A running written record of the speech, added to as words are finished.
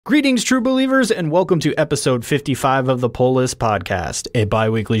Greetings, true believers, and welcome to episode 55 of the Pull List Podcast, a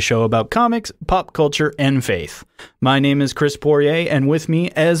bi-weekly show about comics, pop culture, and faith. My name is Chris Poirier, and with me,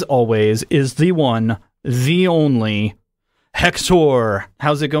 as always, is the one, the only, Hector.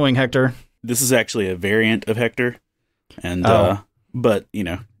 How's it going, Hector? This is actually a variant of Hector, and but you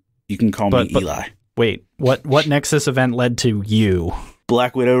know, you can call me Eli. Wait, what Nexus event led to you?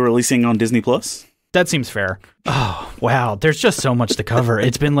 Black Widow releasing on Disney Plus. That seems fair. Oh, wow. There's just so much to cover.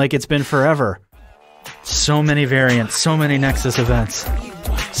 It's been forever. So many variants, so many Nexus events,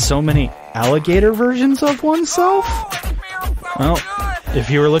 so many alligator versions of oneself. Well, if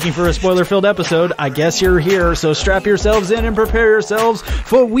you were looking for a spoiler-filled episode, I guess you're here, so strap yourselves in and prepare yourselves,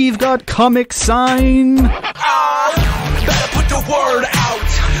 for we've got Comic Sign. Better put the word out.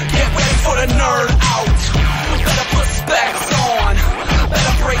 Get ready for the nerd out. Better put specs on.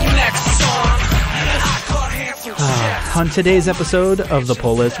 Better bring Nexus on. On today's episode of The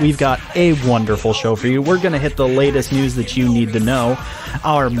Pull List, we've got a wonderful show for you. We're going to hit the latest news that you need to know,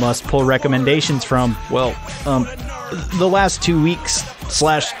 our must-pull recommendations from, well, the last 2 weeks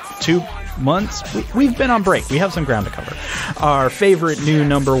 / 2 months. We've been on break. We have some ground to cover. Our favorite new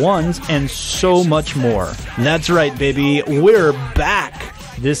number ones, and so much more. That's right, baby. We're back.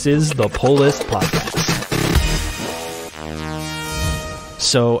 This is The Pull List Podcast.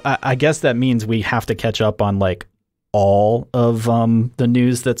 So I guess that means we have to catch up on, like, all of the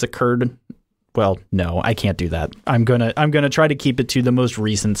news that's occurred. Well, no, I can't do that. I'm gonna try to keep it to the most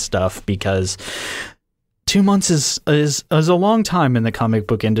recent stuff, because 2 months is a long time in the comic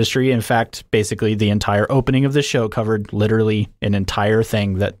book industry. In fact, basically the entire opening of the show covered literally an entire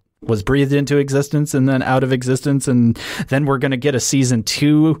thing that was breathed into existence and then out of existence, and then we're gonna get a season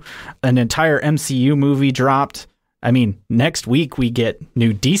 2, an entire MCU movie dropped. I mean, next week we get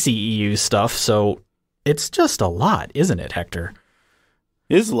new DCEU stuff, so it's just a lot, isn't it, Hector?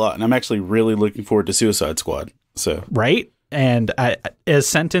 It is a lot, and I'm actually really looking forward to Suicide Squad. So right? And a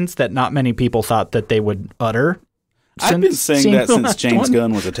sentence that not many people thought that they would utter. I've been saying that since James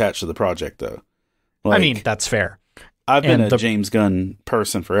Gunn was attached to the project, though. Like, I mean, that's fair. I've been a James Gunn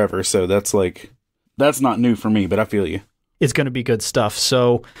person forever, so that's not new for me, but I feel you. It's going to be good stuff.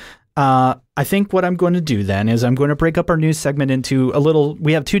 So I think what I'm going to do then is I'm going to break up our news segment into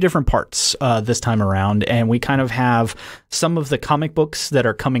we have 2 different parts this time around, and we kind of have some of the comic books that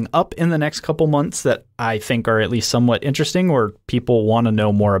are coming up in the next couple months that I think are at least somewhat interesting or people want to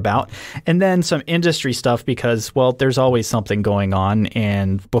know more about, and then some industry stuff because, well, there's always something going on,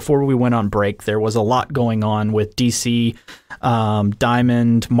 and before we went on break, there was a lot going on with DC,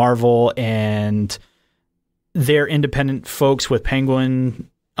 Diamond, Marvel, and their independent folks with Penguin,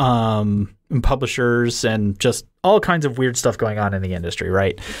 and publishers, and just all kinds of weird stuff going on in the industry,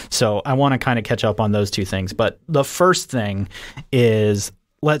 right? So I want to kind of catch up on those 2 things. But the first thing is,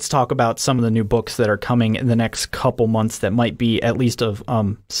 let's talk about some of the new books that are coming in the next couple months that might be at least of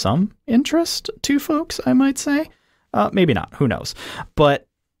some interest to folks, I might say. Maybe not. Who knows? But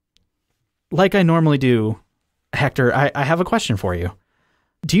like I normally do, Hector, I have a question for you.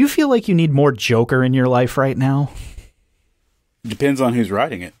 Do you feel like you need more Joker in your life right now? Depends on who's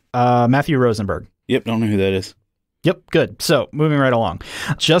writing it. Matthew Rosenberg. Yep, don't know who that is. Yep, good. So, moving right along.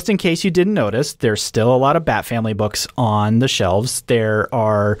 Just in case you didn't notice, there's still a lot of Bat Family books on the shelves. There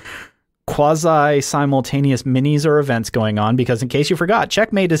are quasi-simultaneous minis or events going on, because in case you forgot,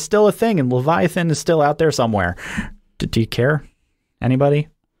 Checkmate is still a thing, and Leviathan is still out there somewhere. Do you care? Anybody?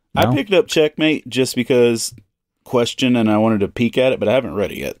 No? I picked up Checkmate just because question, and I wanted to peek at it, but I haven't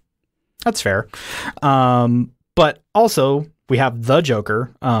read it yet. That's fair. But also, we have The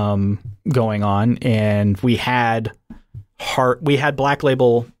Joker going on, and we had Black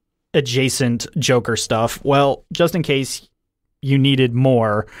Label adjacent Joker stuff. Well, just in case you needed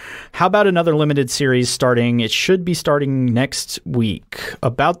more, how about another limited series starting? It should be starting next week,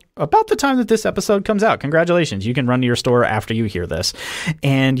 about the time that this episode comes out. Congratulations. You can run to your store after you hear this,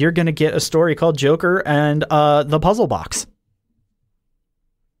 and you're going to get a story called Joker and the Puzzle Box.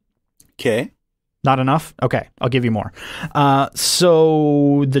 Okay. Not enough? Okay, I'll give you more.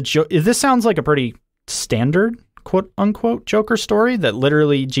 So this sounds like a pretty standard, quote unquote, Joker story that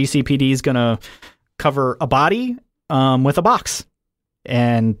literally GCPD is going to cover a body with a box.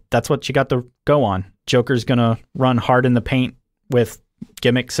 And that's what you got to go on. Joker's going to run hard in the paint with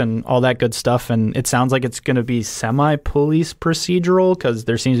gimmicks and all that good stuff. And it sounds like it's going to be semi-police procedural, because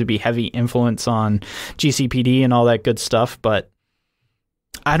there seems to be heavy influence on GCPD and all that good stuff. But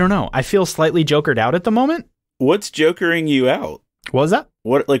I don't know. I feel slightly jokered out at the moment. What's jokering you out? What was that?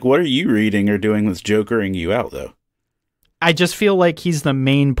 What are you reading or doing that's jokering you out, though? I just feel like he's the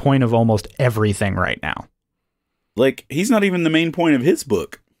main point of almost everything right now. Like, he's not even the main point of his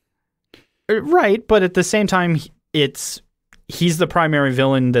book. Right, but at the same time, he's the primary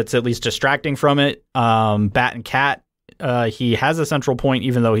villain that's at least distracting from it. Bat and Cat, he has a central point,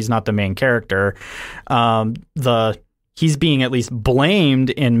 even though he's not the main character. He's being at least blamed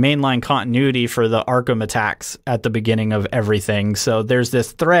in mainline continuity for the Arkham attacks at the beginning of everything. So there's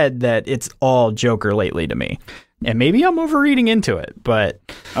this thread that it's all Joker lately to me. And maybe I'm overreading into it, but...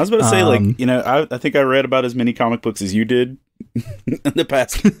 I was about to say, I think I read about as many comic books as you did in the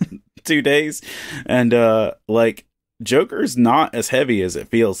past 2 days. And, Joker's not as heavy as it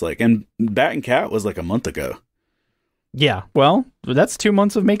feels like. And Bat and Cat was like a month ago. Yeah, well, that's 2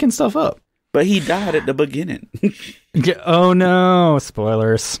 months of making stuff up. But he died at the beginning. Oh no!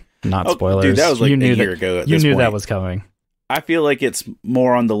 Spoilers. Not spoilers. Dude, that was like a year ago. You knew that was coming. I feel like it's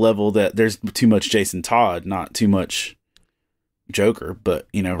more on the level that there's too much Jason Todd, not too much Joker. But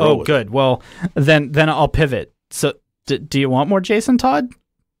Oh, good. Well, then I'll pivot. So, do you want more Jason Todd?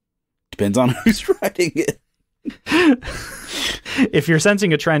 Depends on who's writing it. If you're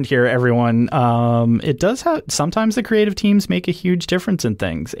sensing a trend here, everyone, it does have sometimes the creative teams make a huge difference in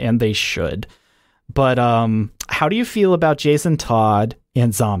things, and they should. But how do you feel about Jason Todd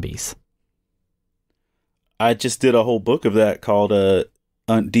and zombies? I just did a whole book of that called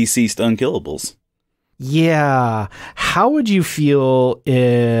Deceased Unkillables. Yeah. How would you feel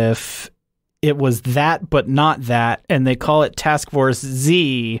if it was that but not that, and they call it Task Force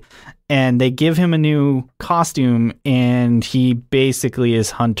Z, and they give him a new costume, and he basically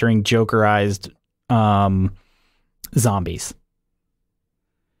is hunting Jokerized zombies?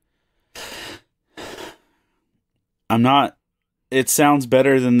 It sounds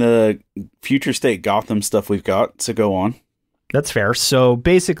better than the Future State Gotham stuff we've got, so go on. That's fair. So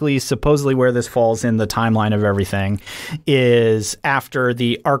basically, supposedly where this falls in the timeline of everything is after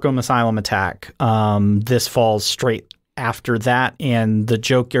the Arkham Asylum attack. This falls straight after that, and the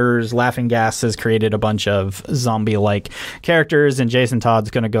Joker's laughing gas has created a bunch of zombie-like characters, and Jason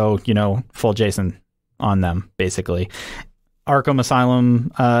Todd's going to go, full Jason on them, basically. Arkham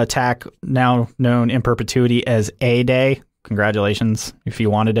Asylum attack, now known in perpetuity as A-Day. Congratulations. If you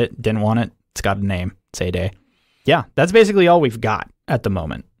wanted it, didn't want it, it's got a name. It's A-Day. Yeah, that's basically all we've got at the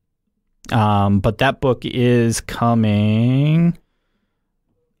moment. But that book is coming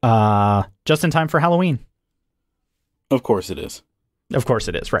just in time for Halloween. Of course it is. Of course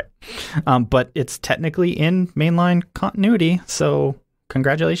it is, right. But it's technically in mainline continuity, so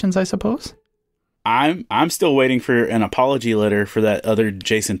congratulations, I suppose. I'm still waiting for an apology letter for that other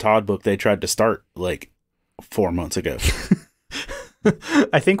Jason Todd book they tried to start 4 months ago.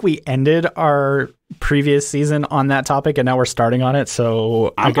 I think we ended our previous season on that topic, and now we're starting on it.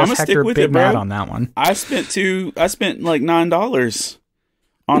 So I guess Hector big mad on that one. I spent $9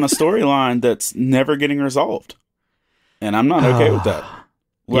 on a storyline that's never getting resolved, and I'm not okay with that.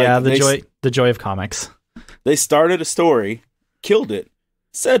 The joy of comics. They started a story, killed it,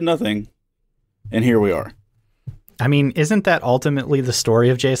 said nothing, and here we are. I mean, isn't that ultimately the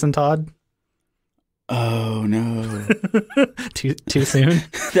story of Jason Todd? Oh no! Too soon.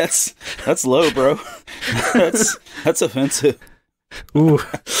 That's low, bro. That's offensive. Ooh.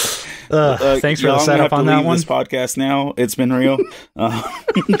 Thanks for the setup on that one. This podcast now. It's been real.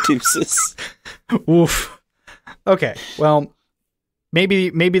 Deuces. Oof. Okay. Well, maybe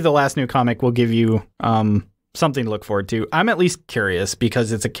the last new comic will give you something to look forward to. I'm at least curious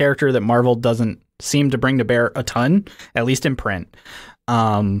because it's a character that Marvel doesn't seem to bring to bear a ton, at least in print.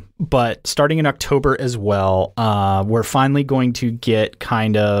 But starting in October as well, we're finally going to get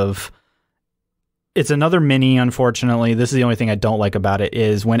it's another mini, unfortunately. This is the only thing I don't like about it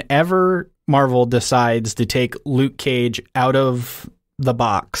is whenever Marvel decides to take Luke Cage out of the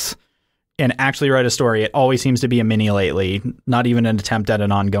box and actually write a story, it always seems to be a mini lately, not even an attempt at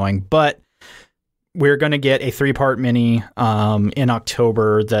an ongoing, but we're going to get a 3-part mini, in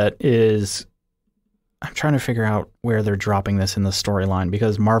October that is, I'm trying to figure out where they're dropping this in the storyline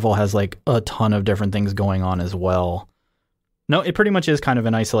because Marvel has a ton of different things going on as well. No, it pretty much is kind of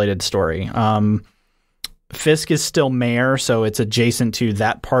an isolated story. Fisk is still mayor, so it's adjacent to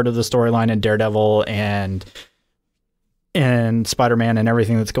that part of the storyline in Daredevil and Spider-Man and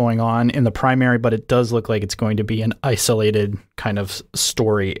everything that's going on in the primary, but it does look like it's going to be an isolated kind of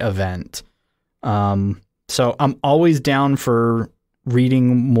story event. So I'm always down for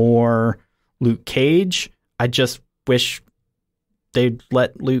reading more Luke Cage. I just wish they'd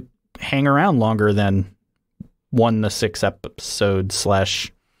let Luke hang around longer than 1 to 6 episodes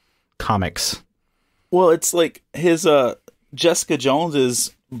 / comics. Well, it's like his Jessica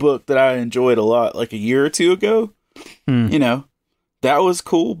Jones's book that I enjoyed a lot a year or two ago. That was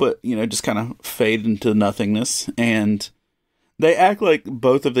cool, but just kind of faded into nothingness. And They act like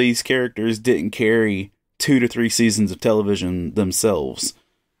both of these characters didn't carry 2 to 3 seasons of television themselves.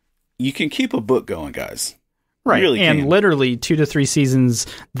 You can keep a book going, guys. Right. You really and can. literally 2 to 3 seasons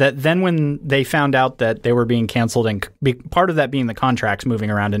that then when they found out that they were being canceled and part of that being the contracts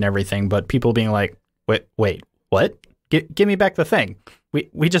moving around and everything, but people being like, wait, what? Give me back the thing.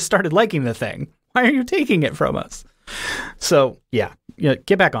 We just started liking the thing. Why are you taking it from us? So yeah,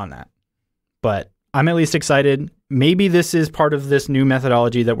 get back on that. But I'm at least excited. Maybe this is part of this new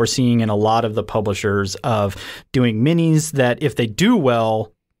methodology that we're seeing in a lot of the publishers of doing minis that if they do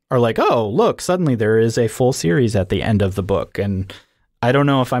well are like, oh, look, suddenly there is a full series at the end of the book. And I don't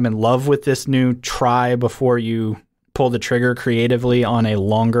know if I'm in love with this new try before you pull the trigger creatively on a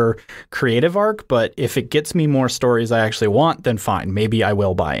longer creative arc. But if it gets me more stories I actually want, then fine. Maybe I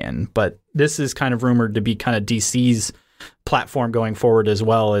will buy in. But this is kind of rumored to be kind of DC's platform going forward as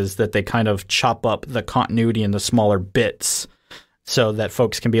well, is that they kind of chop up the continuity into smaller bits so that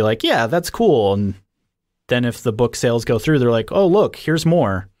folks can be like, yeah, that's cool. And then if the book sales go through, they're like, oh, look, here's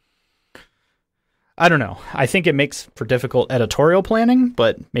more. I don't know. I think it makes for difficult editorial planning,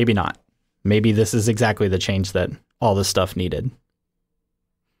 but maybe not. Maybe this is exactly the change that all this stuff needed.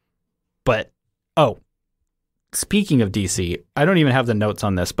 But, oh, speaking of DC, I don't even have the notes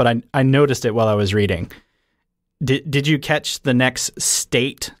on this, but I noticed it while I was reading. Did you catch the next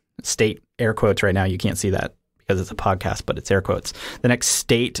state air quotes right now? You can't see that because it's a podcast, but it's air quotes. The next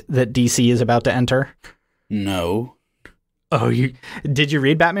state that DC is about to enter? No. Oh, did you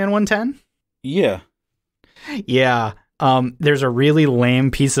read Batman 110? Yeah. Yeah. There's a really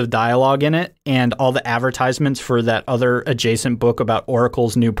lame piece of dialogue in it, and all the advertisements for that other adjacent book about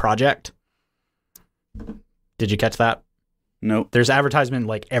Oracle's new project. Did you catch that? Nope. There's advertisement in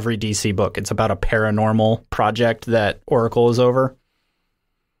like every DC book. It's about a paranormal project that Oracle is over.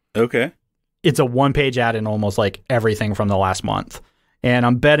 Okay. It's a 1-page ad in almost like everything from the last month. And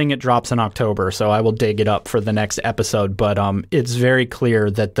I'm betting it drops in October, so I will dig it up for the next episode. But it's very clear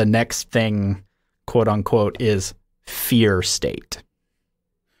that the next thing, quote unquote, is Fear State.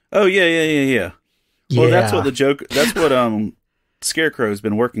 Oh, yeah. Well, that's what Scarecrow's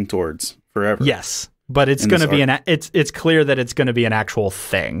been working towards forever. Yes. But it's going to be it's clear that it's going to be an actual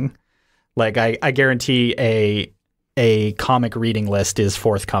thing. Like I guarantee a comic reading list is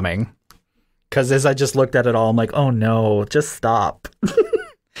forthcoming. Because as I just looked at it all, I'm like, oh no, just stop.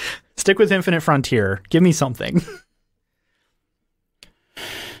 Stick with Infinite Frontier. Give me something.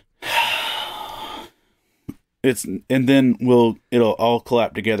 And then it'll all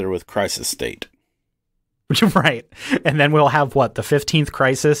collab together with Crisis State. Right. And then we'll have the 15th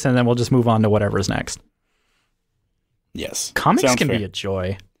Crisis, and then we'll just move on to whatever's next. Yes. Comics Sounds can fair. be a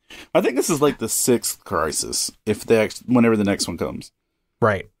joy. I think this is like the 6th Crisis, whenever the next one comes.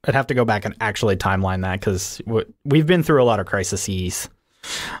 Right. I'd have to go back and actually timeline that, because we've been through a lot of crises.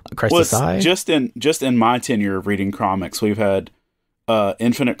 Just in my tenure of reading comics, we've had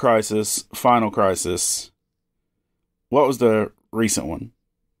Infinite Crisis, Final Crisis. What was the recent one?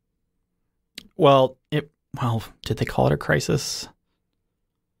 Well, did they call it a crisis?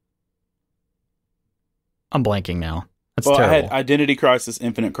 I'm blanking now. That's terrible. I had Identity Crisis,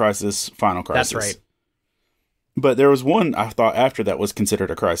 Infinite Crisis, Final Crisis. That's right. But there was one I thought after that was considered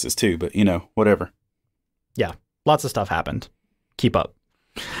a crisis too, but whatever. Yeah, lots of stuff happened. Keep up.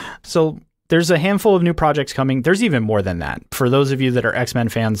 So there's a handful of new projects coming. There's even more than that. For those of you that are X-Men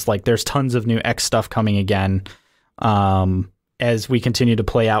fans, there's tons of new X stuff coming again. As we continue to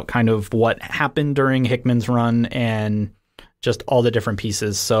play out kind of what happened during Hickman's run and just all the different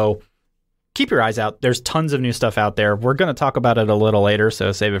pieces. So keep your eyes out. There's tons of new stuff out there. We're going to talk about it a little later,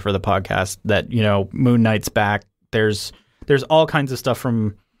 so save it for the podcast. That, Moon Knight's back. There's all kinds of stuff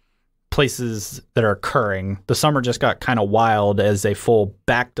from places that are occurring. The summer just got kind of wild as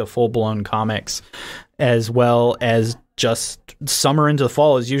back to full-blown comics, as well as just summer into the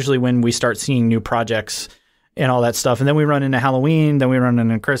fall is usually when we start seeing new projects and all that stuff. And then we run into Halloween, then we run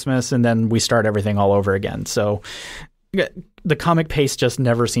into Christmas, and then we start everything all over again. So the comic pace just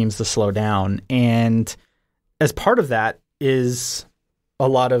never seems to slow down. And as part of that is a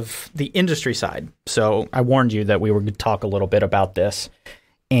lot of the industry side. So I warned you that we were going to talk a little bit about this.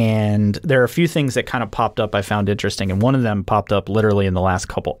 And there are a few things that kind of popped up I found interesting. And one of them popped up literally in the last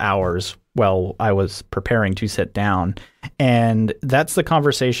couple hours while I was preparing to sit down. And that's the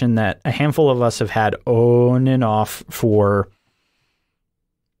conversation that a handful of us have had on and off for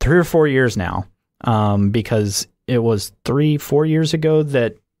 3 or 4 years now. Because it was 3-4 years ago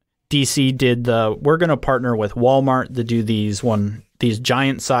that DC did we're going to partner with Walmart to do these these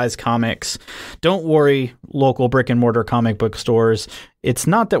giant size comics. Don't worry, local brick and mortar comic book stores. It's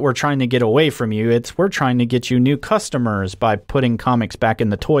not that we're trying to get away from you. It's we're trying to get you new customers by putting comics back in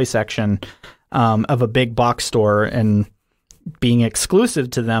the toy section of a big box store and being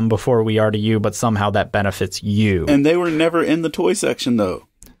exclusive to them before we are to you, but somehow that benefits you. And they were never in the toy section, though.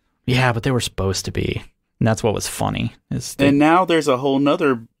 Yeah, but they were supposed to be. And that's what was funny. And now there's a whole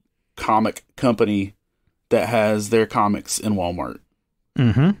nother comic company that has their comics in Walmart.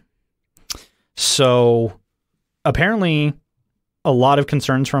 Mm-hmm. So apparently a lot of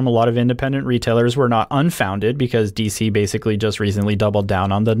concerns from a lot of independent retailers were not unfounded, because DC basically just recently doubled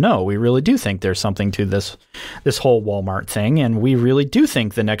down on no, we really do think there's something to this whole Walmart thing, and we really do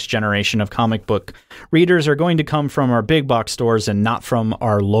think the next generation of comic book readers are going to come from our big box stores and not from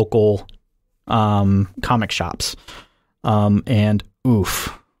our local comic shops. And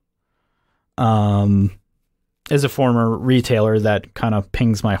oof. As a former retailer, that kind of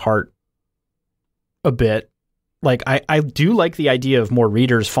pings my heart a bit. Like, I do like the idea of more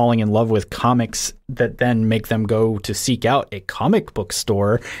readers falling in love with comics that then make them go to seek out a comic book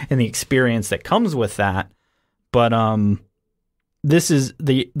store and the experience that comes with that. But this is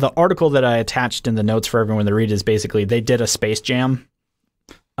the article that I attached in the notes for everyone to read is basically they did a Space Jam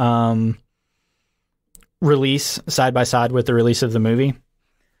release side by side with the release of the movie.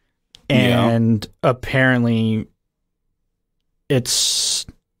 And apparently it's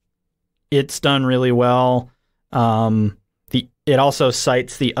done really well. It also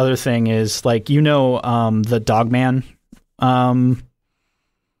cites the other thing is like, the Dogman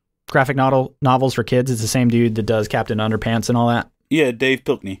graphic novels for kids. It's the same dude that does Captain Underpants and all that. Yeah, Dave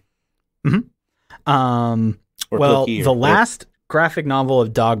Pilkey. Mm-hmm. The last graphic novel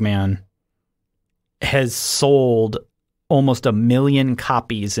of Dogman has sold almost 1 million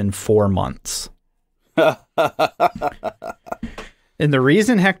copies in 4 months. And the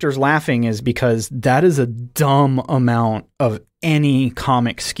reason Hector's laughing is because that is a dumb amount of any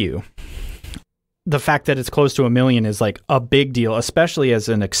comic SKU. The fact that it's close to 1 million is like a big deal, especially as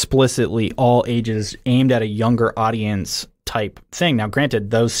an explicitly all ages aimed at a younger audience type thing. Now,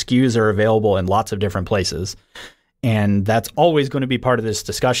 granted, those SKUs are available in lots of different places. And that's always going to be part of this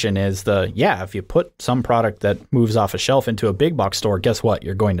discussion is if you put some product that moves off a shelf into a big box store, guess what?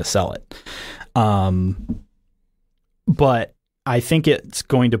 You're going to sell it. But I think it's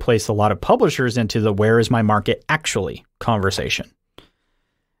going to place a lot of publishers into the where is my market actually conversation.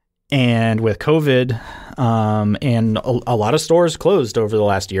 And with COVID, and a lot of stores closed over the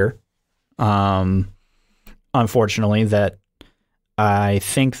last year, unfortunately, that I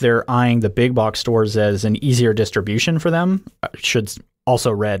think they're eyeing the big box stores as an easier distribution for them. Should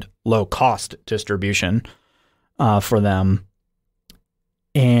also read low cost distribution for them.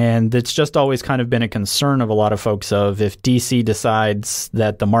 And it's just always kind of been a concern of a lot of folks of if DC decides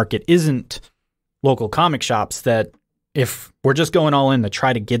that the market isn't local comic shops, that if we're just going all in to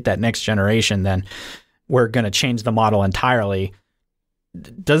try to get that next generation, then we're going to change the model entirely.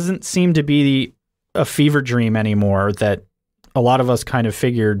 Doesn't seem to be a fever dream anymore that a lot of us kind of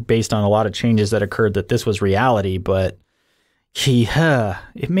figured based on a lot of changes that occurred that this was reality, but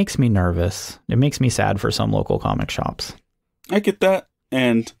it makes me nervous. It makes me sad for some local comic shops. I get that.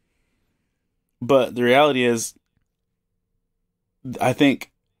 But the reality is, I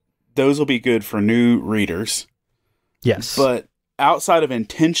think those will be good for new readers. Yes. But outside of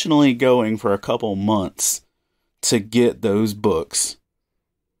intentionally going for a couple months to get those books,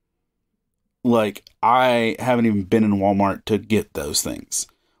 like, I haven't even been in Walmart to get those things.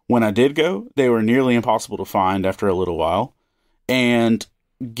 When I did go, they were nearly impossible to find after a little while. And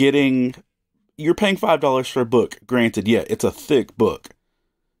you're paying $5 for a book. Granted, yeah, it's a thick book.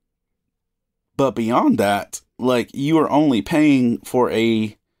 But beyond that, like, you are only paying for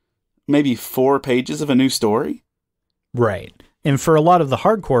maybe 4 pages of a new story. Right. And for a lot of the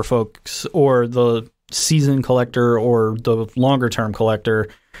hardcore folks or the season collector or the longer term collector,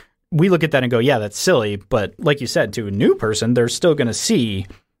 we look at that and go, yeah, that's silly. But like you said, to a new person, they're still going to see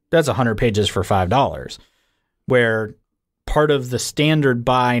that's 100 pages for $5. Where part of the standard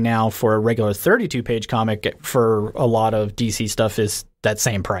buy now for a regular 32-page comic for a lot of DC stuff is that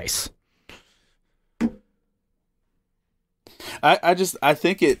same price. I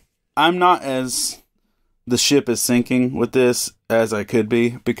think I'm not as the ship is sinking with this as I could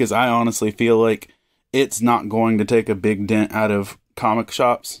be, because I honestly feel like it's not going to take a big dent out of comic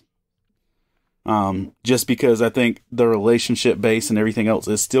shops. Just because I think the relationship base and everything else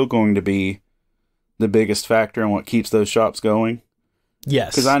is still going to be the biggest factor in what keeps those shops going.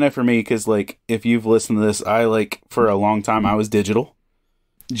 Yes. Because I know for me, because like, if you've listened to this, for a long time, I was digital.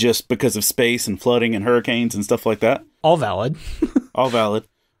 Just because of space and flooding and hurricanes and stuff like that. All valid. all valid.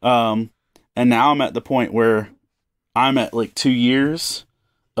 And now I'm at the point where I'm at like 2 years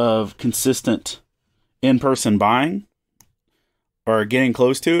of consistent in-person buying, or getting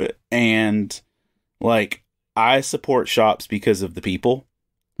close to it, and like I support shops because of the people.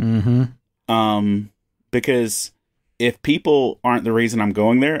 Because if people aren't the reason I'm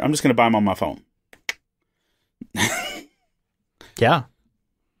going there, I'm just going to buy them on my phone. Yeah.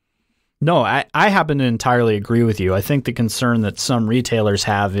 No, I happen to entirely agree with you. I think the concern that some retailers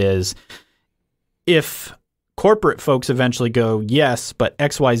have is if corporate folks eventually go, yes, but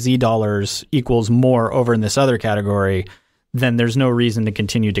XYZ dollars equals more over in this other category, then there's no reason to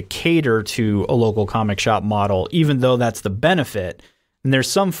continue to cater to a local comic shop model, even though that's the benefit. And there's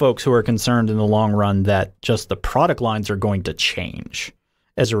some folks who are concerned in the long run that just the product lines are going to change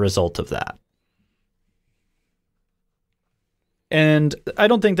as a result of that. And I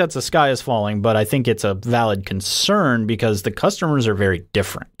don't think that's a sky is falling, but I think it's a valid concern because the customers are very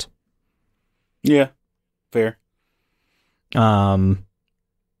different. Yeah, fair.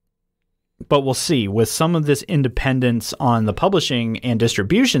 But we'll see. With some of this independence on the publishing and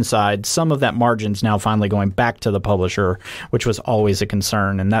distribution side, some of that margin's now finally going back to the publisher, which was always a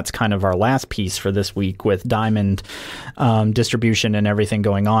concern. And that's kind of our last piece for this week with Diamond distribution and everything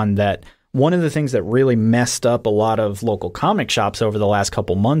going on. That one of the things that really messed up a lot of local comic shops over the last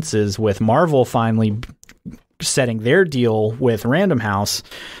couple months is with Marvel finally setting their deal with Random House,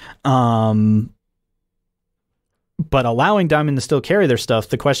 but allowing Diamond to still carry their stuff,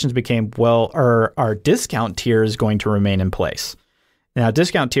 the questions became, well, are discount tiers going to remain in place? Now,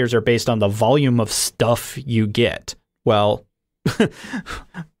 discount tiers are based on the volume of stuff you get. Well,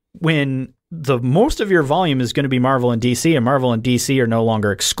 when the most of your volume is going to be Marvel and DC, and Marvel and DC are no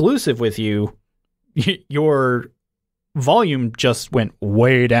longer exclusive with you, your volume just went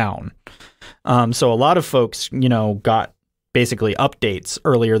way down. So a lot of folks, got basically updates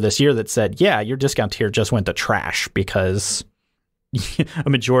earlier this year that said, yeah, your discount tier just went to trash because a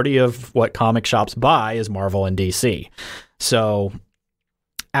majority of what comic shops buy is Marvel and DC. So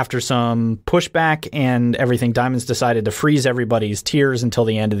after some pushback and everything, Diamond's decided to freeze everybody's tiers until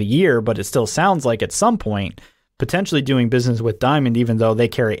the end of the year, but it still sounds like at some point, potentially doing business with Diamond, even though they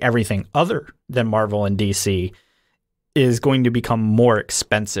carry everything other than Marvel and DC, is going to become more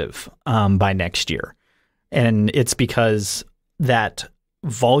expensive by next year. And it's because that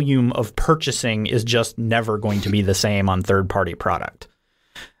volume of purchasing is just never going to be the same on third-party product.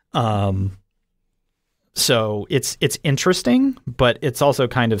 So it's interesting, but it's also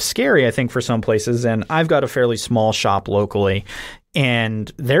kind of scary, I think, for some places. And I've got a fairly small shop locally,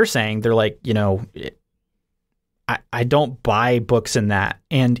 and they're like, I don't buy books in that.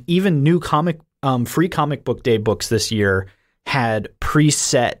 And even new free comic book day books this year had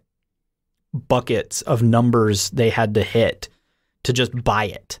preset buckets of numbers they had to hit to just buy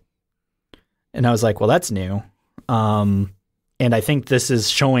it. And I was like, well, that's new. And I think this is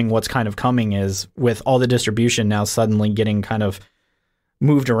showing what's kind of coming is with all the distribution now suddenly getting kind of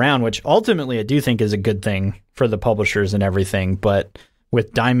moved around, which ultimately I do think is a good thing for the publishers and everything. But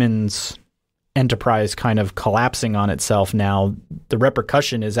with Diamond's enterprise kind of collapsing on itself now, the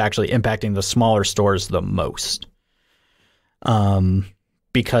repercussion is actually impacting the smaller stores the most.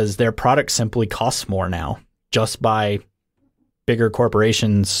 Because their product simply costs more now just by bigger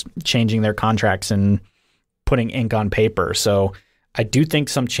corporations changing their contracts and putting ink on paper. So I do think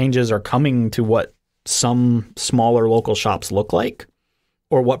some changes are coming to what some smaller local shops look like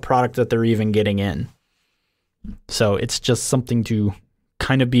or what product that they're even getting in. So it's just something to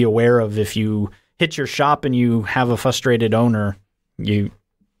kind of be aware of. If you hit your shop and you have a frustrated owner, you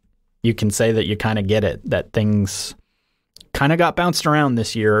can say that you kind of get it, that things kind of got bounced around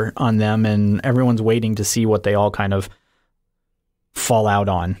this year on them, and everyone's waiting to see what they all kind of fall out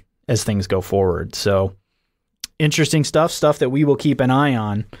on as things go forward. So interesting stuff that we will keep an eye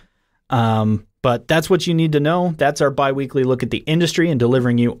on. But that's what you need to know. That's our bi-weekly look at the industry and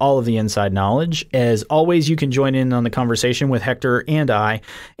delivering you all of the inside knowledge. As always, you can join in on the conversation with Hector and I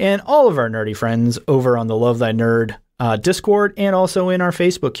and all of our nerdy friends over on the Love Thy Nerd Discord and also in our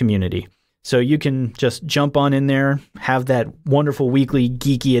Facebook community. So you can just jump on in there, have that wonderful weekly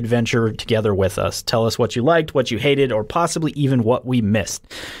geeky adventure together with us. Tell us what you liked, what you hated, or possibly even what we missed.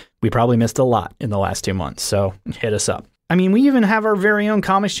 We probably missed a lot in the last 2 months, so hit us up. I mean, we even have our very own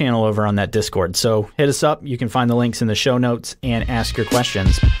comics channel over on that Discord, so hit us up. You can find the links in the show notes and ask your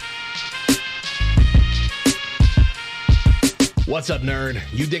questions. What's up, nerd?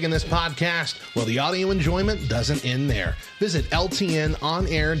 You digging this podcast? Well, the audio enjoyment doesn't end there. Visit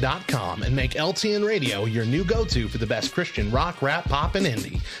LTNOnAir.com and make LTN Radio your new go-to for the best Christian rock, rap, pop, and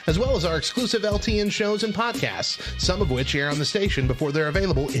indie, as well as our exclusive LTN shows and podcasts, some of which air on the station before they're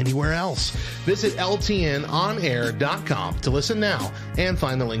available anywhere else. Visit LTNOnAir.com to listen now and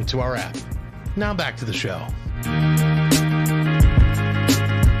find the link to our app. Now back to the show.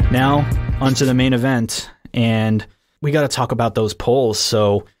 Now, onto the main event, and we got to talk about those polls,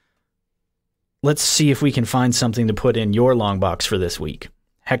 so let's see if we can find something to put in your long box for this week.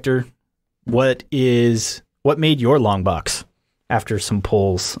 Hector, what made your long box after some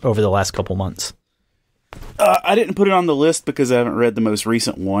polls over the last couple months? I didn't put it on the list because I haven't read the most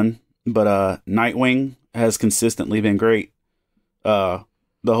recent one, but Nightwing has consistently been great. The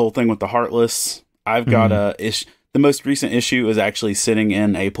whole thing with the Heartless, I've got the most recent issue is actually sitting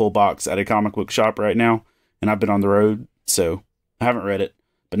in a pull box at a comic book shop right now. And I've been on the road, so I haven't read it.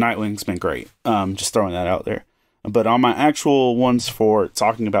 But Nightwing's been great. Just throwing that out there. But on my actual ones for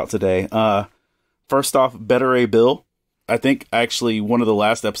talking about today, first off, Beta Ray Bill. I think actually one of the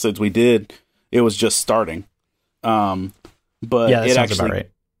last episodes we did, it was just starting. But yeah, that sounds about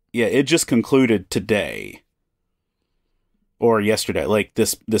right. Yeah, it just concluded today. Or yesterday, like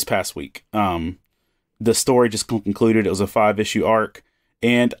this past week. The story just concluded. It was a 5-issue arc.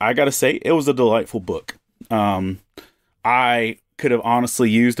 And I gotta say, it was a delightful book. I could have honestly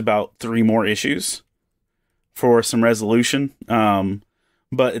used about 3 more issues for some resolution.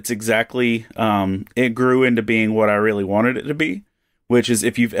 But it's exactly, it grew into being what I really wanted it to be, which is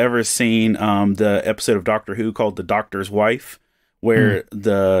if you've ever seen, the episode of Doctor Who called The Doctor's Wife, where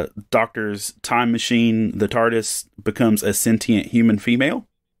the Doctor's time machine, the TARDIS, becomes a sentient human female.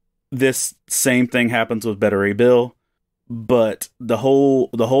 This same thing happens with Beta Ray Bill. But the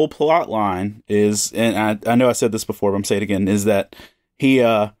whole plot line is, and I know I said this before, but I'm saying it again, is that he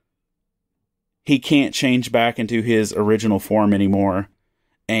can't change back into his original form anymore,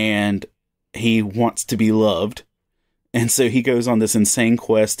 and he wants to be loved, and so he goes on this insane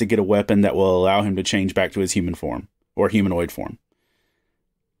quest to get a weapon that will allow him to change back to his human form, or humanoid form.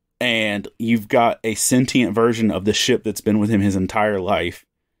 And you've got a sentient version of the ship that's been with him his entire life,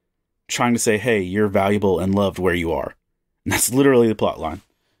 trying to say, hey, you're valuable and loved where you are. And that's literally the plot line.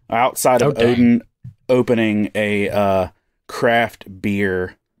 Outside of Odin opening a craft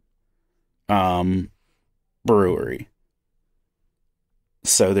beer brewery.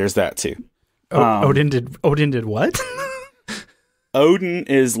 So there's that too. Odin did what? Odin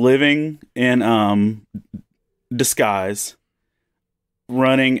is living in disguise,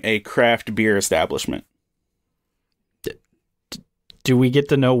 running a craft beer establishment. Do we get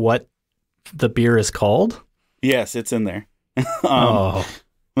to know what the beer is called? Yes, it's in there. It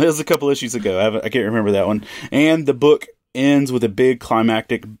was a couple issues ago. I can't remember that one. And the book ends with a big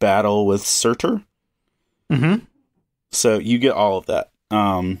climactic battle with Surtur. Mm-hmm. So you get all of that.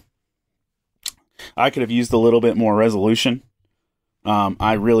 I could have used a little bit more resolution.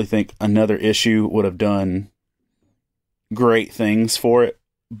 I really think another issue would have done great things for it.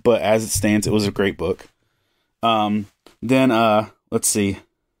 But as it stands, it was a great book. Then, let's see.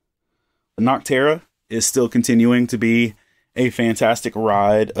 Nocterra is still continuing to be a fantastic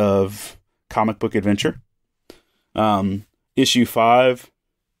ride of comic book adventure. Issue 5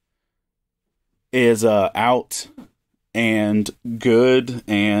 is out and good,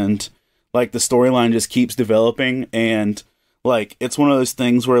 and like the storyline just keeps developing, and like it's one of those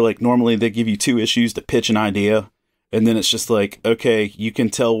things where like normally they give you 2 issues to pitch an idea, and then it's just like, okay, you can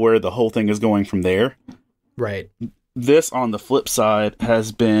tell where the whole thing is going from there. Right. This, on the flip side,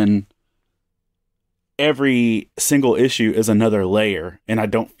 has been every single issue is another layer, and I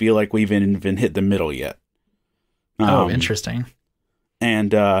don't feel like we've even hit the middle yet. Interesting.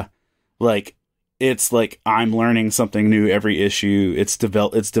 And like it's like I'm learning something new every issue. It's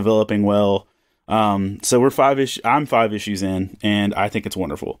developing well. So we're 5 issues. I'm 5 issues in, and I think it's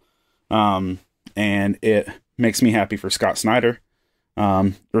wonderful. And it makes me happy for Scott Snyder,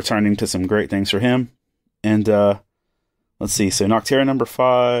 returning to some great things for him. And let's see. So Nocterra number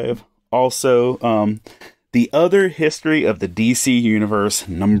 5. Also, The Other History of the DC Universe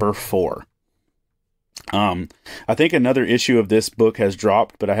number 4. I think another issue of this book has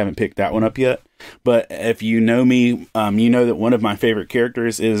dropped, but I haven't picked that one up yet. But if you know me, you know that one of my favorite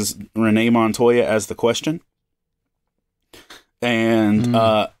characters is Renee Montoya as the Question. And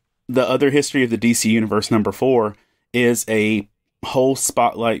The Other History of the DC Universe number 4 is a whole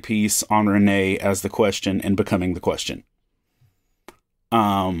spotlight piece on Renee as the Question and becoming the Question.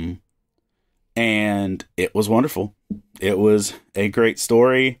 And it was wonderful. It was a great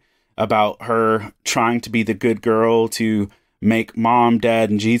story about her trying to be the good girl to make mom, dad,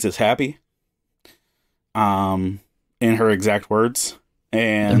 and Jesus happy. In her exact words.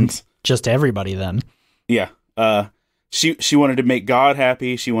 And just everybody then. Yeah. She wanted to make God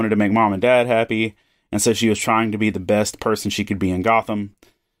happy. She wanted to make mom and dad happy. And so she was trying to be the best person she could be in Gotham.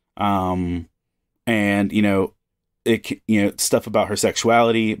 And, stuff about her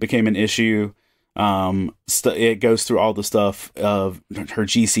sexuality became an issue. It goes through all the stuff of her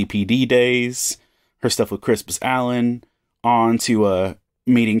GCPD days, her stuff with Crispus Allen, on to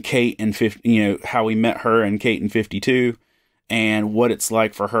meeting Kate in how we met her and Kate in 52, and what it's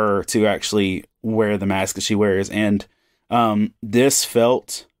like for her to actually wear the mask that she wears. And this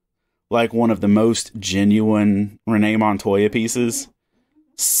felt like one of the most genuine Renee Montoya pieces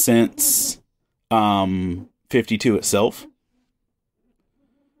since 52 itself.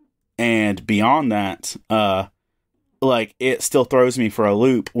 And beyond that, it still throws me for a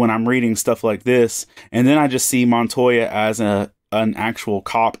loop when I'm reading stuff like this. And then I just see Montoya as an actual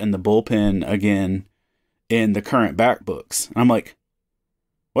cop in the bullpen again in the current back books. I'm like,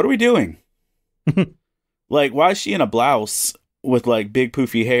 what are we doing? Like, why is she in a blouse with like big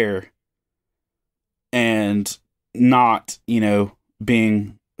poofy hair and not,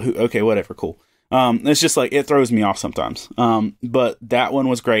 being okay, whatever, cool. It's just like, it throws me off sometimes. But that one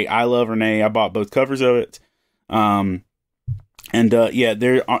was great. I love Renee. I bought both covers of it. There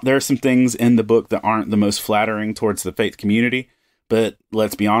are some things in the book that aren't the most flattering towards the faith community, but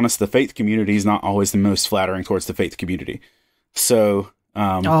let's be honest, the faith community is not always the most flattering towards the faith community. So,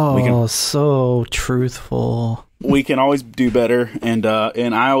 so truthful. We can always do better. And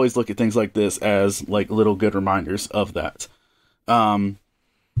I always look at things like this as like little good reminders of that.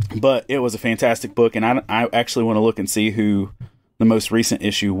 But it was a fantastic book, and I actually want to look and see who the most recent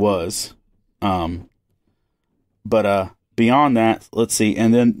issue was. But beyond that, let's see.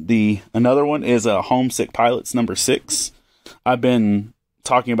 And then another one is Homesick Pilots number 6. I've been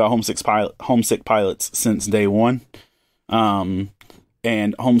talking about Homesick Pilots since day one.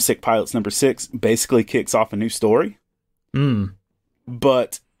 And Homesick Pilots number 6 basically kicks off a new story.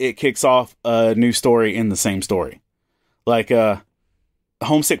 But it kicks off a new story in the same story. Like,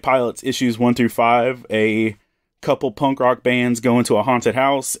 Homesick Pilots issues 1 through 5, a couple punk rock bands go into a haunted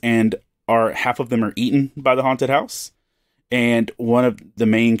house and half of them are eaten by the haunted house. And one of the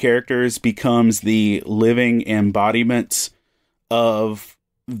main characters becomes the living embodiment of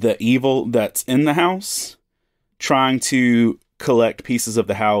the evil that's in the house, trying to collect pieces of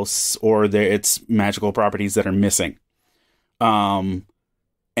the house or its magical properties that are missing. And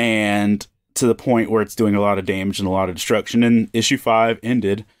to the point where it's doing a lot of damage and a lot of destruction. And issue 5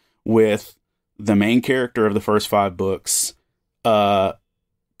 ended with the main character of the first 5 books kamikazing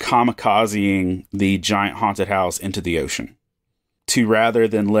the giant haunted house into the ocean, to rather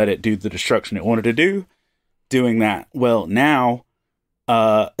than let it do the destruction it wanted to do, doing that. Well, now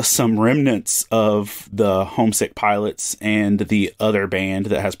some remnants of the Homesick Pilots and the other band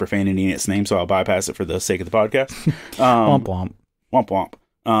that has profanity in its name, so I'll bypass it for the sake of the podcast. Womp womp. Womp womp.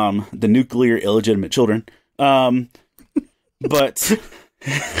 The nuclear illegitimate children. But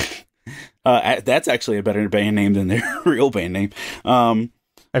that's actually a better band name than their real band name. I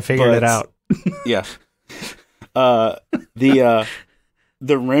figured it out. Yeah. The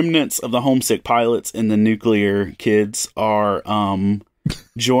remnants of the Homesick Pilots and the nuclear kids are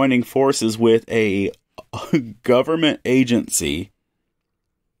joining forces with a government agency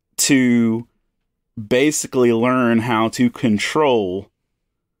to basically learn how to control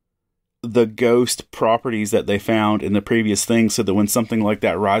the ghost properties that they found in the previous thing, so that when something like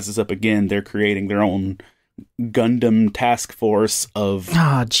that rises up again, they're creating their own Gundam task force of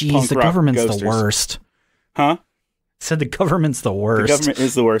the government's ghosters. The worst. Huh? Said the government's the worst. The government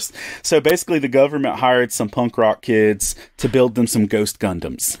is the worst. So basically the government hired some punk rock kids to build them some ghost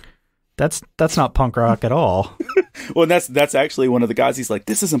Gundams. That's not punk rock at all. Well, that's actually one of the guys. He's like,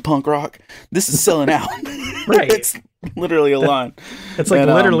 this isn't punk rock. This is selling out. Right. It's literally a line. It's like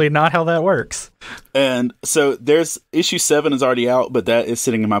literally not how that works. And so there's issue 7 is already out, but that is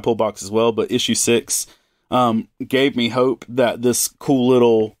sitting in my pull box as well. But issue 6 gave me hope that this cool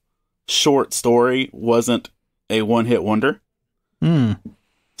little short story wasn't a one-hit wonder.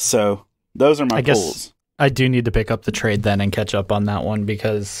 So those are my pulls. I do need to pick up the trade then and catch up on that one,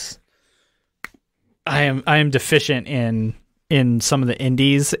 because I am deficient in some of the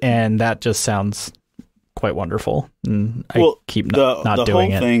indies, and that just sounds quite wonderful. And I keep not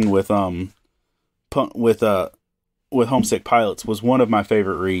doing it. The whole thing with Homesick Pilots was one of my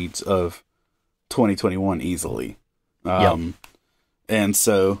favorite reads of 2021 easily. And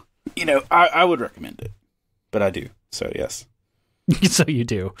so, I would recommend it, but I do. So yes. So you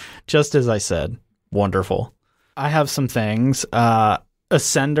do, just as I said. Wonderful. I have some things.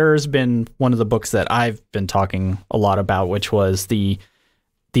 Ascender's been one of the books that I've been talking a lot about, which was the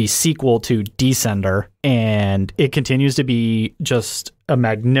sequel to Descender, and it continues to be just a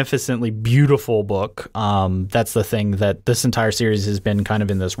magnificently beautiful book. That's the thing, that this entire series has been kind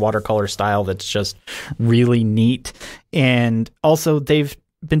of in this watercolor style that's just really neat. And also they've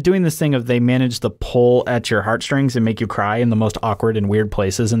been doing this thing of they manage to pull at your heartstrings and make you cry in the most awkward and weird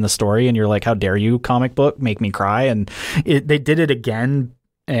places in the story. And you're like, how dare you, comic book, make me cry? And they did it again,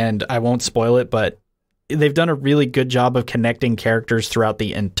 and I won't spoil it, but they've done a really good job of connecting characters throughout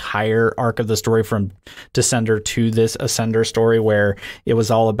the entire arc of the story, from Descender to this Ascender story, where it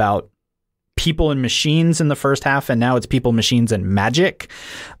was all about people and machines in the first half, and now it's people, machines, and magic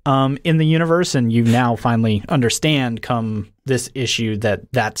in the universe. And you now finally understand, come this issue,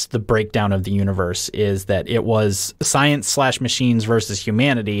 that that's the breakdown of the universe, is that it was science / machines versus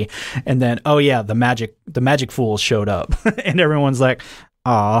humanity. And then, oh yeah, the magic fools showed up and everyone's like,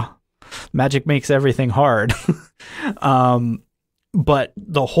 ah, magic makes everything hard. But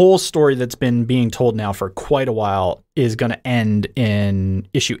the whole story that's been being told now for quite a while is going to end in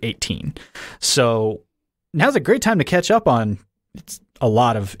issue 18. So now's a great time to catch up on a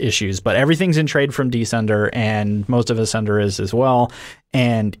lot of issues, but everything's in trade from Descender, and most of Ascender is as well.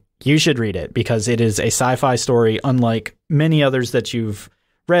 And you should read it because it is a sci-fi story unlike many others that you've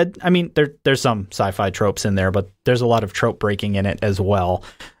read. I mean, there's some sci-fi tropes in there, but there's a lot of trope breaking in it as well.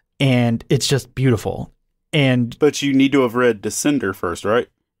 And it's just beautiful. But you need to have read Descender first, right?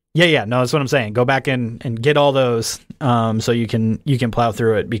 Yeah. No, that's what I'm saying. Go back and get all those, so you can plow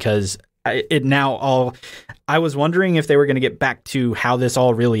through it, because I was wondering if they were going to get back to how this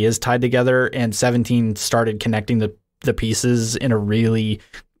all really is tied together, and 17 started connecting the pieces in a really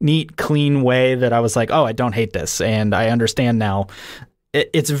neat, clean way that I was like, oh, I don't hate this, and I understand now.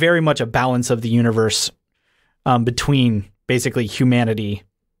 It's very much a balance of the universe between basically humanity,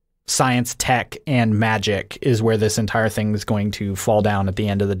 science, tech, and magic is where this entire thing is going to fall down at the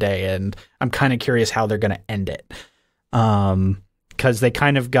end of the day. And I'm kind of curious how they're going to end it. Because they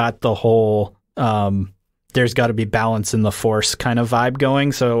kind of got the whole there's got to be balance in the Force kind of vibe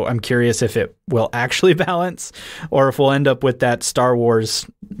going. So I'm curious if it will actually balance, or if we'll end up with that Star Wars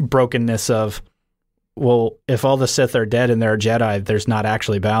brokenness of, well, if all the Sith are dead and they're Jedi, there's not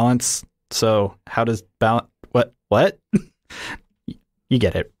actually balance. So how does balance? What? You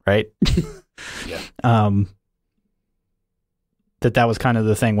get it, right? Yeah. That was kind of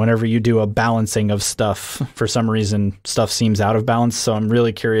the thing. Whenever you do a balancing of stuff, for some reason, stuff seems out of balance. So I'm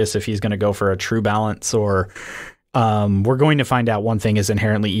really curious if he's going to go for a true balance, or we're going to find out one thing is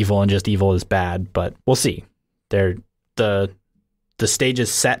inherently evil and just evil is bad. But we'll see. The stage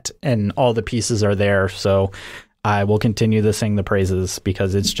is set and all the pieces are there. So I will continue to sing the praises,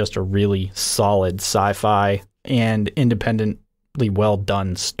 because it's just a really solid sci-fi and independently well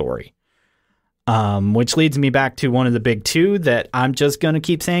done story. Which leads me back to one of the big two that I'm just going to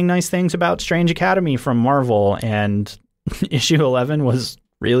keep saying nice things about, Strange Academy from Marvel. And issue 11 was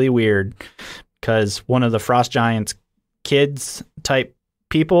really weird, because one of the Frost Giants kids type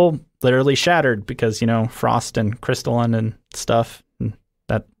people literally shattered because, Frost and crystalline and stuff. And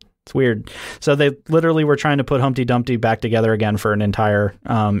that's weird. So they literally were trying to put Humpty Dumpty back together again for an entire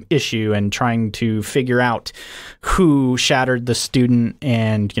issue, and trying to figure out who shattered the student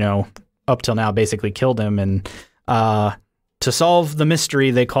and, up till now basically killed him. And to solve the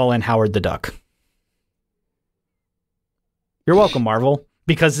mystery, they call in Howard the Duck. You're welcome, Marvel,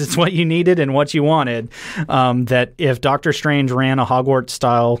 because it's what you needed and what you wanted. That if Doctor Strange ran a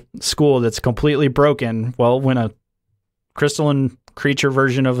Hogwarts-style school that's completely broken, well, when a crystalline creature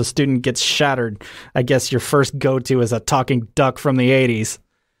version of a student gets shattered, I guess your first go-to is a talking duck from the 80s.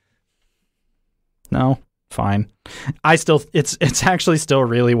 No? Fine. It's actually still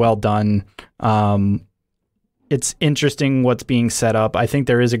really well done. It's interesting what's being set up. I think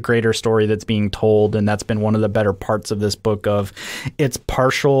there is a greater story that's being told, and that's been one of the better parts of this book. Of it's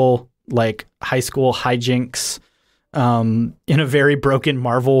partial like high school hijinks in a very broken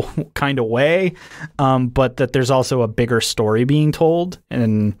Marvel kind of way, but that there's also a bigger story being told,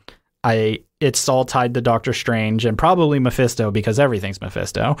 and it's all tied to Doctor Strange and probably Mephisto, because everything's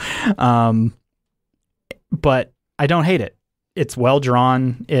Mephisto. But I don't hate it. It's well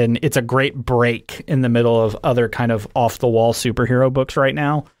drawn, and it's a great break in the middle of other kind of off the wall superhero books right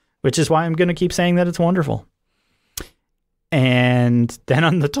now, which is why I'm going to keep saying that it's wonderful. And then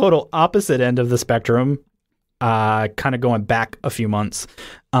on the total opposite end of the spectrum, kind of going back a few months,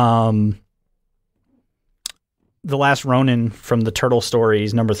 the last Ronin from the Turtle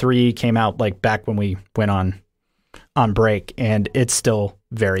Stories, number 3, came out like back when we went on on break, and it's still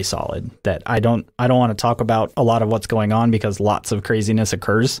very solid. That I don't want to talk about a lot of what's going on because lots of craziness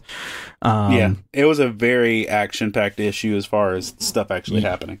occurs. It was a very action-packed issue as far as stuff actually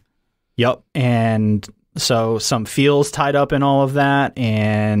happening. Yep, and so some feels tied up in all of that,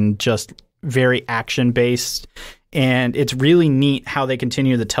 and just very action-based. And it's really neat how they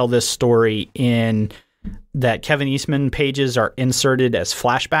continue to tell this story in that Kevin Eastman pages are inserted as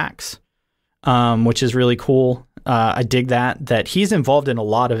flashbacks, which is really cool. I dig that he's involved in a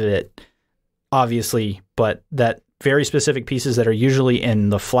lot of it, obviously, but that very specific pieces that are usually in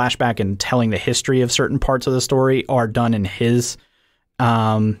the flashback and telling the history of certain parts of the story are done in his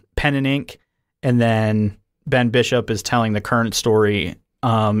pen and ink. And then Ben Bishop is telling the current story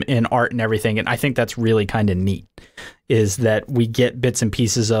in art and everything. And I think that's really kind of neat, is that we get bits and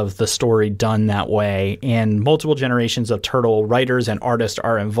pieces of the story done that way, and multiple generations of Turtle writers and artists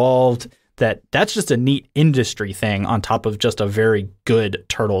are involved. That's just a neat industry thing on top of just a very good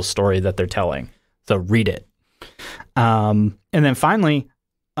Turtles story that they're telling. So read it. And then finally,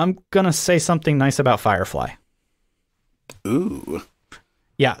 I'm going to say something nice about Firefly. Ooh.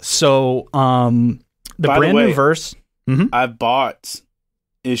 Yeah. So the brand new verse. Mm-hmm. I bought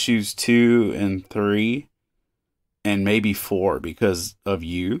issues 2 and 3 and maybe 4 because of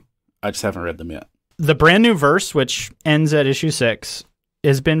you. I just haven't read them yet. The brand new verse, which ends at issue 6,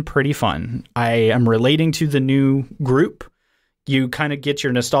 has been pretty fun. I am relating to the new group. You kind of get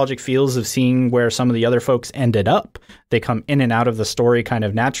your nostalgic feels of seeing where some of the other folks ended up. They come in and out of the story kind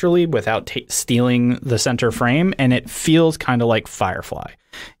of naturally without stealing the center frame, and it feels kind of like Firefly.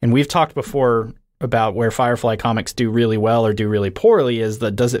 And we've talked before about where Firefly comics do really well or do really poorly is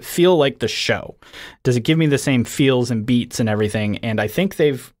does it feel like the show? Does it give me the same feels and beats and everything? And I think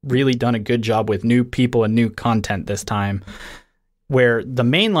they've really done a good job with new people and new content this time, where the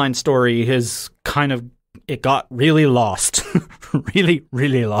mainline story it got really lost, really,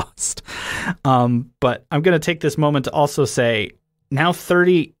 really lost. But I'm going to take this moment to also say, now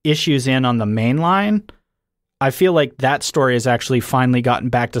 30 issues in on the mainline, I feel like that story has actually finally gotten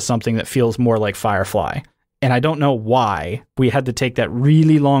back to something that feels more like Firefly. And I don't know why we had to take that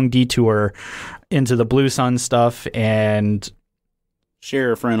really long detour into the Blue Sun stuff and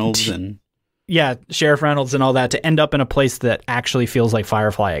Sheriff Reynolds and Sheriff Reynolds and all that to end up in a place that actually feels like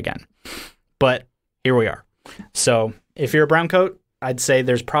Firefly again. But here we are. So if you're a brown coat, I'd say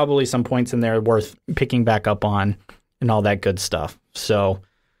there's probably some points in there worth picking back up on and all that good stuff. So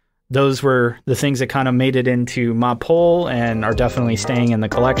those were the things that kind of made it into my poll and are definitely staying in the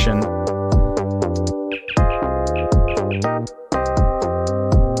collection.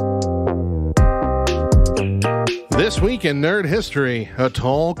 This week in Nerd History, a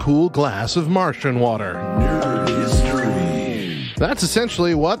tall, cool glass of Martian water. Nerd History. That's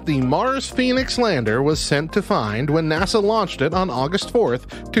essentially what the Mars Phoenix lander was sent to find when NASA launched it on August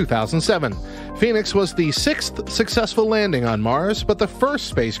 4th, 2007. Phoenix was the 6th successful landing on Mars, but the first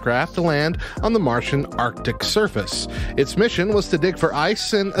spacecraft to land on the Martian Arctic surface. Its mission was to dig for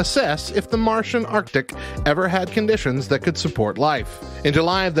ice and assess if the Martian Arctic ever had conditions that could support life. In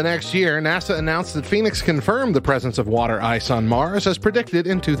July of the next year, NASA announced that Phoenix confirmed the presence of water ice on Mars as predicted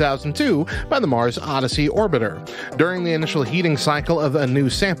in 2002 by the Mars Odyssey orbiter. During the initial heating cycle of a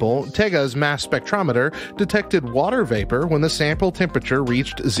new sample, TEGA's mass spectrometer detected water vapor when the sample temperature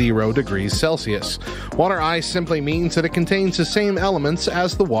reached 0 degrees Celsius. Water ice simply means that it contains the same elements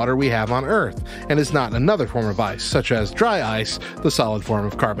as the water we have on Earth, and is not another form of ice, such as dry ice, the solid form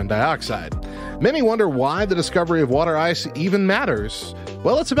of carbon dioxide. Many wonder why the discovery of water ice even matters.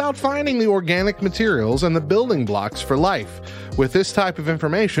 Well, it's about finding the organic materials and the building blocks for life. With this type of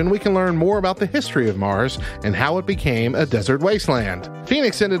information, we can learn more about the history of Mars and how it became a desert wasteland.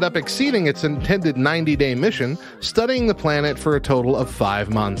 Phoenix ended up exceeding its intended 90-day mission, studying the planet for a total of 5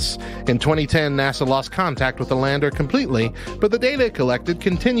 months. In 2010, NASA lost contact with the lander completely, but the data it collected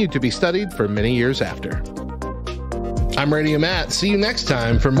continued to be studied for many years after. I'm Radio Matt. See you next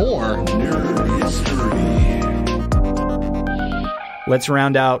time for more Nerd History. Let's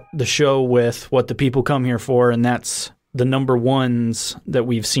round out the show with what the people come here for, and that's the number ones that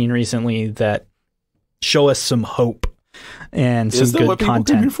we've seen recently that show us some hope and some good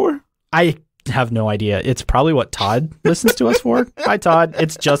content. For? I have no idea. It's probably what Todd listens to us for. Hi, Todd.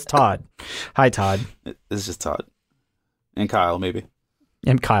 It's just Todd. Hi, Todd. It's just Todd. And Kyle, maybe.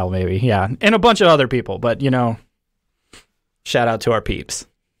 And Kyle, maybe. Yeah. And a bunch of other people. But, shout out to our peeps.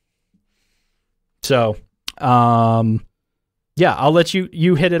 So, yeah, I'll let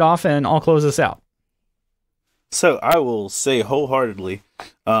you hit it off and I'll close this out. So I will say wholeheartedly,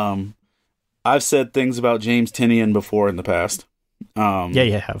 I've said things about James Tynion before in the past. Yeah,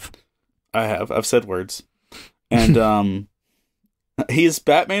 you have. I have. I've said words. And his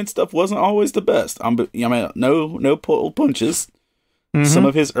Batman stuff wasn't always the best. I mean, no pull punches. Mm-hmm. Some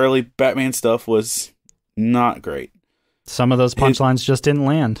of his early Batman stuff was not great. Some of those punchlines just didn't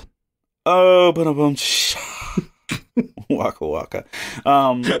land. Oh, but waka waka.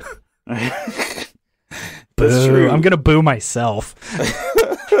 That's true. I'm gonna boo myself.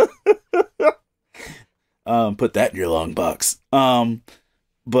 Put that in your long box.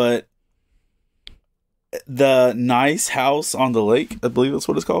 But the Nice House on the Lake, I believe that's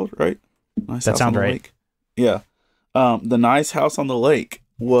what it's called, right? Nice That House sounds on the right. Lake. Yeah. The Nice House on the Lake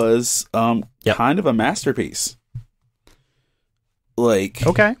was kind of a masterpiece. Like,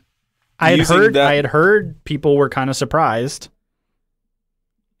 Okay. I had heard people were kind of surprised.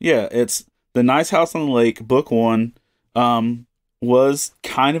 Yeah, it's the Nice House on the Lake, book 1, was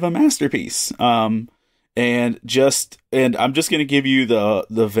kind of a masterpiece. And I'm just going to give you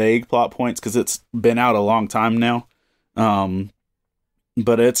the vague plot points because it's been out a long time now.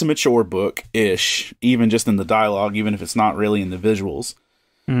 But it's a mature book-ish, even just in the dialogue, even if it's not really in the visuals.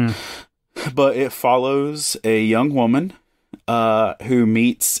 Mm. But it follows a young woman who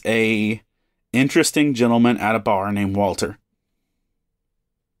meets a interesting gentleman at a bar named Walter.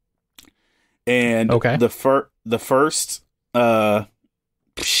 And the first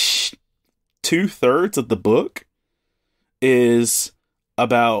 2/3 of the book is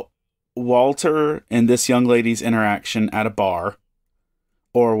about Walter and this young lady's interaction at a bar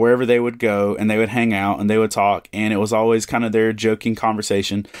or wherever they would go, and they would hang out and they would talk, and it was always kind of their joking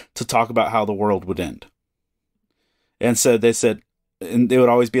conversation to talk about how the world would end. And so they said, and they would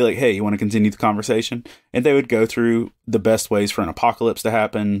always be like, hey, you want to continue the conversation? And they would go through the best ways for an apocalypse to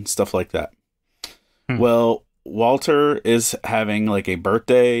happen, stuff like that. Well, Walter is having like a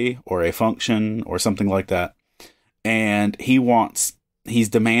birthday or a function or something like that. And he's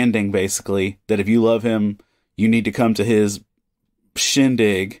demanding basically that if you love him, you need to come to his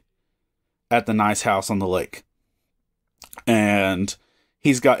shindig at the Nice House on the Lake. And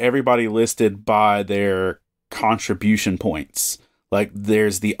he's got everybody listed by their contribution points. Like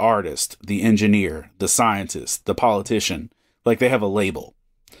there's the artist, the engineer, the scientist, the politician. Like they have a label.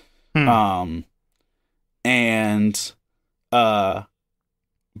 And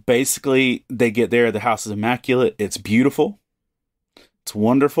basically they get there, the house is immaculate, it's beautiful, it's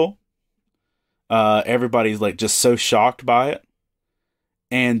wonderful. Everybody's like just so shocked by it.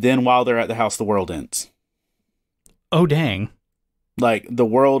 And then while they're at the house, the world ends. Oh, dang. Like the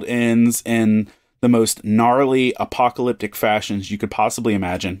world ends in the most gnarly apocalyptic fashions you could possibly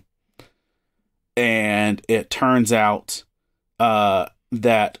imagine. And it turns out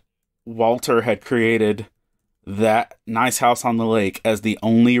that Walter had created that Nice House on the Lake as the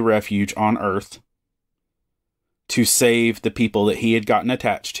only refuge on Earth to save the people that he had gotten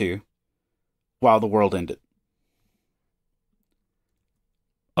attached to while the world ended.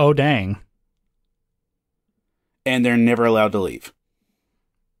 Oh, dang. And they're never allowed to leave.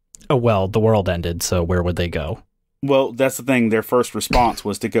 Oh, well, the world ended, so where would they go? Well, that's the thing. Their first response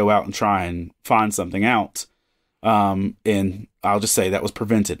was to go out and try and find something else. And I'll just say that was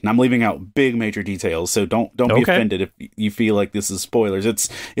prevented. And I'm leaving out big major details, so don't be offended if you feel like this is spoilers.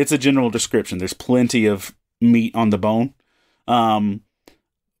 It's a general description. There's plenty of meat on the bone.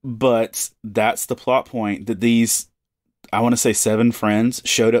 But that's the plot point, that these, I want to say 7 friends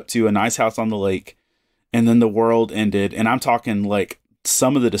showed up to a nice house on the lake, and then the world ended. And I'm talking like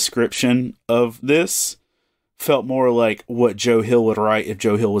some of the description of this felt more like what Joe Hill would write if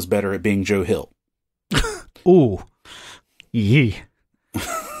Joe Hill was better at being Joe Hill. Ooh. Yee.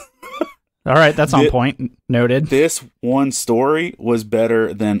 All right, that's on point. Noted. This one story was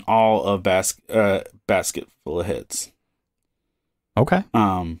better than all of Basket Full of Heads. Okay.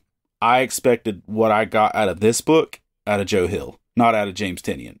 I expected what I got out of this book out of Joe Hill, not out of James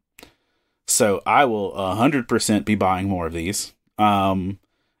Tynion. So I will 100% be buying more of these. And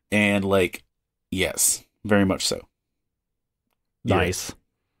like, yes, very much so. Nice.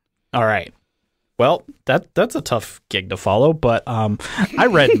 All right. Well, that's a tough gig to follow, but I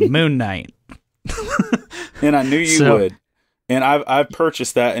read Moon Knight. And I knew you would. And I've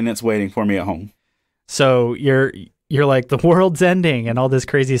purchased that, and it's waiting for me at home. So you're like, the world's ending and all this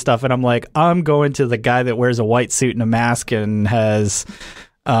crazy stuff, and I'm like, I'm going to the guy that wears a white suit and a mask and has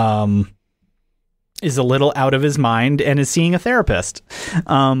is a little out of his mind and is seeing a therapist.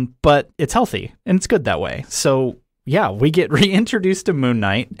 But it's healthy and it's good that way. So yeah, we get reintroduced to Moon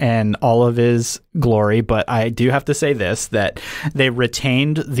Knight and all of his glory, but I do have to say this, that they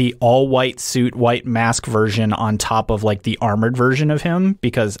retained the all-white suit, white mask version on top of like the armored version of him,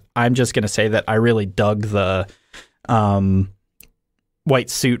 because I'm just going to say that I really dug the white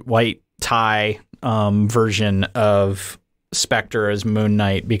suit, white tie version of Spectre as Moon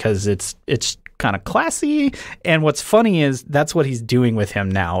Knight because it's kind of classy. And what's funny is that's what he's doing with him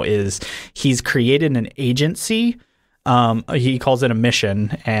now is he's created an agency. He calls it a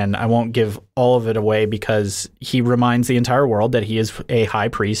mission, and I won't give all of it away because he reminds the entire world that he is a high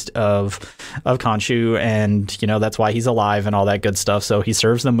priest of Khonshu, and that's why he's alive and all that good stuff. So he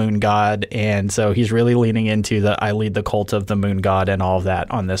serves the moon god, and so he's really leaning into the I lead the cult of the moon god and all of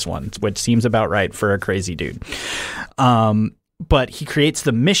that on this one, which seems about right for a crazy dude. But he creates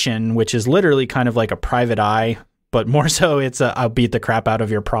the mission, which is literally kind of like a private eye, but more so it's a I'll beat the crap out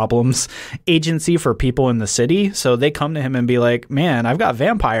of your problems agency for people in the city. So they come to him and be like, man, I've got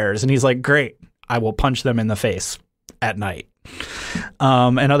vampires. And he's like, great, I will punch them in the face at night.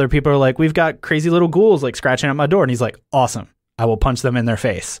 And other people are like, we've got crazy little ghouls like scratching at my door. And he's like, awesome, I will punch them in their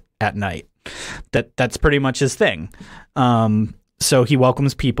face at night. That's pretty much his thing. So he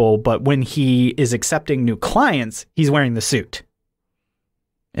welcomes people, but when he is accepting new clients, he's wearing the suit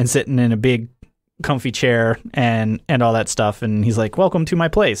and sitting in a big comfy chair and all that stuff. And he's like, welcome to my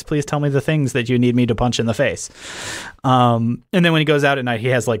place. Please tell me the things that you need me to punch in the face. And then when he goes out at night, he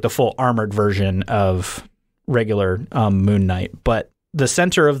has like the full armored version of regular Moon Knight. But the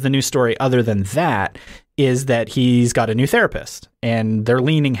center of the new story, other than that, is that he's got a new therapist. And they're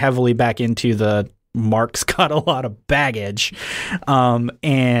leaning heavily back into the Mark's got a lot of baggage,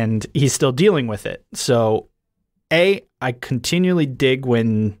 and he's still dealing with it. So, I continually dig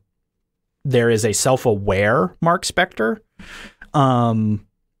when there is a self-aware Mark Spector,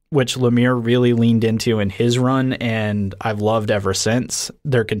 which Lemire really leaned into in his run, and I've loved ever since.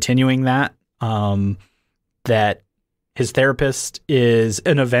 They're continuing that, that his therapist is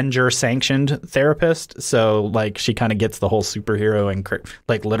an Avenger-sanctioned therapist, so like she kind of gets the whole superhero and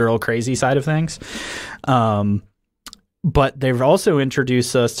like literal crazy side of things. But they've also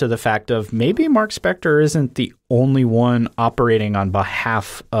introduced us to the fact of maybe Mark Spector isn't the only one operating on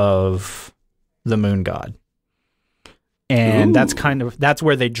behalf of the Moon God. And that's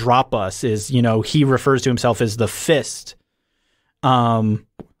where they drop us is, he refers to himself as the Fist. Well,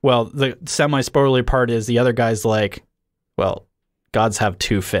 the semi-spoiler part is the other guy's like, well, gods have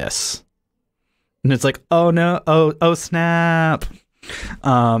two fists. And it's like, oh no, oh snap.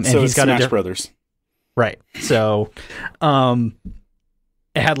 And so he's got Smash Brothers. Right. So it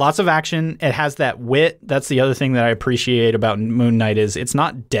had lots of action. It has that wit. That's the other thing that I appreciate about Moon Knight is it's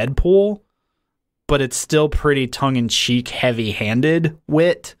not Deadpool, but it's still pretty tongue-in-cheek, heavy-handed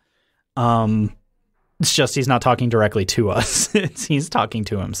wit. It's just he's not talking directly to us. He's talking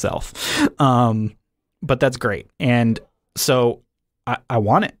to himself. But that's great. And so I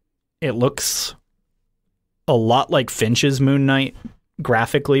want it. It looks a lot like Finch's Moon Knight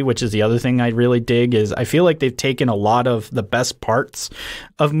graphically, which is the other thing I really dig is I feel like they've taken a lot of the best parts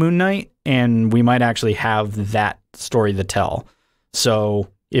of Moon Knight and we might actually have that story to tell. So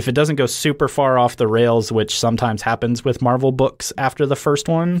if it doesn't go super far off the rails, which sometimes happens with Marvel books after the first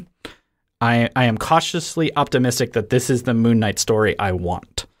one, I am cautiously optimistic that this is the Moon Knight story I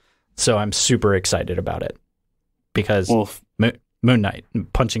want. So I'm super excited about it because Moon Knight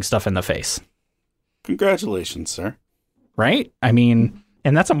punching stuff in the face. Congratulations, sir. Right? I mean,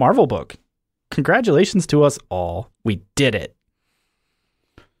 and that's a Marvel book. Congratulations to us all. We did it.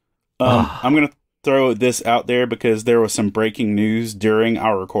 I'm going to throw this out there because there was some breaking news during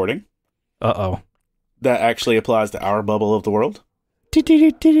our recording. Uh-oh. That actually applies to our bubble of the world.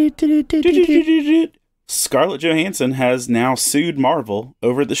 Scarlett Johansson has now sued Marvel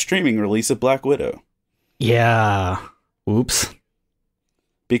over the streaming release of Black Widow. Yeah. Oops.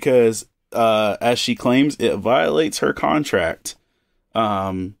 Because, as she claims, it violates her contract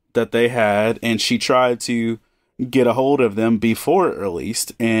that they had, and she tried to get a hold of them before it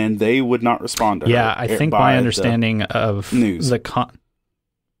released, and they would not respond to her. Yeah, I think my understanding of news. I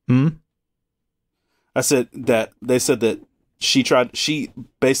said that they said that she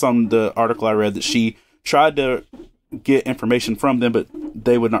based on the article I read, that she tried to get information from them, but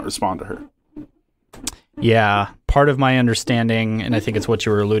they would not respond to her. Yeah, part of my understanding, and I think it's what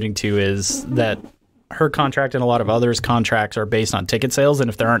you were alluding to, is that her contract and a lot of others' contracts are based on ticket sales, and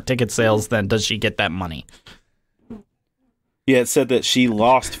if there aren't ticket sales, then does she get that money? Yeah, it said that she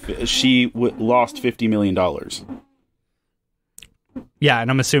lost $50 million. Yeah, and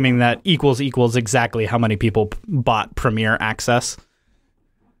I'm assuming that equals exactly how many people bought Premiere Access.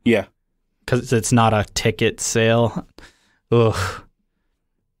 Yeah. Because it's not a ticket sale. Ugh.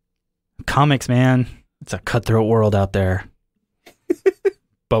 Comics, man. It's a cutthroat world out there.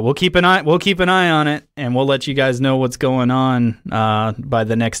 But we'll keep an eye on it, and we'll let you guys know what's going on by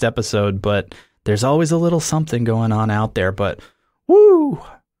the next episode. But there's always a little something going on out there. But woo!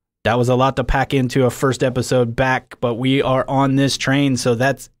 That was a lot to pack into a first episode back, but we are on this train, so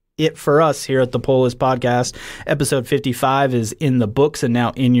that's it for us here at the Polis Podcast. Episode 55 is in the books and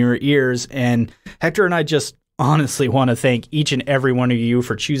now in your ears, and Hector and I just honestly want to thank each and every one of you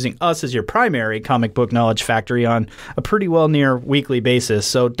for choosing us as your primary comic book knowledge factory on a pretty well near weekly basis.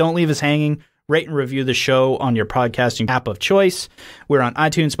 So don't leave us hanging. Rate and review the show on your podcasting app of choice. We're on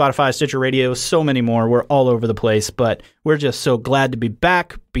iTunes, Spotify, Stitcher Radio, so many more. We're all over the place, but we're just so glad to be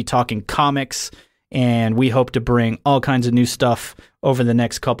back, be talking comics, and we hope to bring all kinds of new stuff over the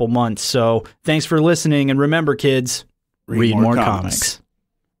next couple months. So thanks for listening, and remember, kids, read more comics.